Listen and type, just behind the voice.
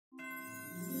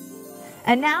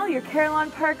And now your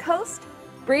Carillon Park host,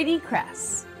 Brady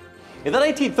Kress. In the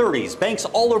 1930s, banks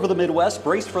all over the Midwest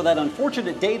braced for that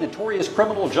unfortunate day notorious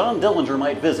criminal John Dillinger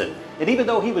might visit. And even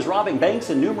though he was robbing banks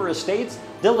in numerous states,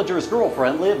 Dillinger's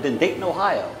girlfriend lived in Dayton,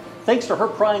 Ohio. Thanks to her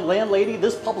prying landlady,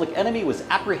 this public enemy was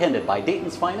apprehended by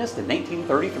Dayton's finest in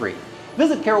 1933.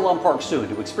 Visit Carillon Park soon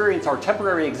to experience our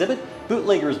temporary exhibit,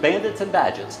 Bootleggers, Bandits, and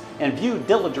Badges, and view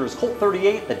Dillinger's Colt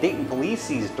 38 that Dayton police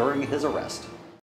seized during his arrest.